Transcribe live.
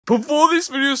Before this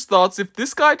video starts, if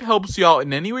this guide helps you out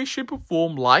in any way, shape or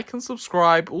form, like and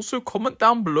subscribe. Also comment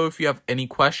down below if you have any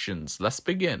questions. Let's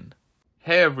begin.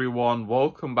 Hey everyone,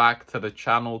 welcome back to the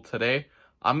channel. Today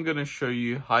I'm going to show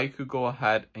you how you could go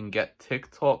ahead and get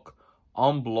TikTok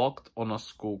unblocked on a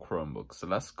school Chromebook. So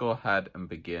let's go ahead and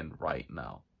begin right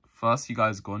now. First, you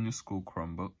guys go on your school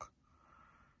Chromebook.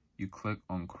 You click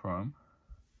on Chrome.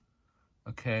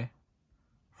 Okay.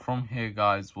 From here,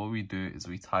 guys, what we do is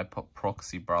we type up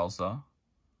proxy browser.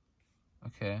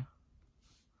 Okay.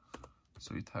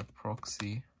 So we type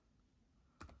proxy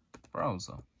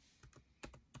browser.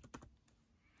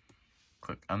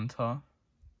 Click enter.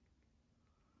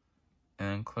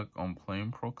 And click on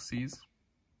plain proxies.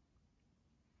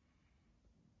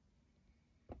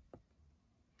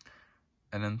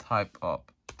 And then type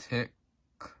up TikTok.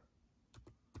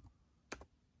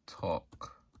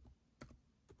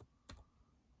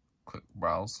 Click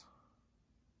browse.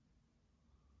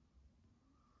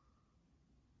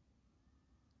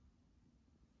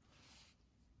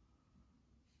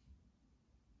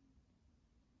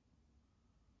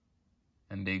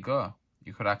 And there you go.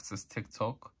 You could access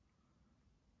TikTok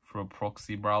through a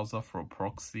proxy browser, for a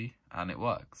proxy, and it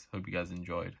works. Hope you guys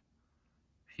enjoyed.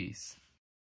 Peace.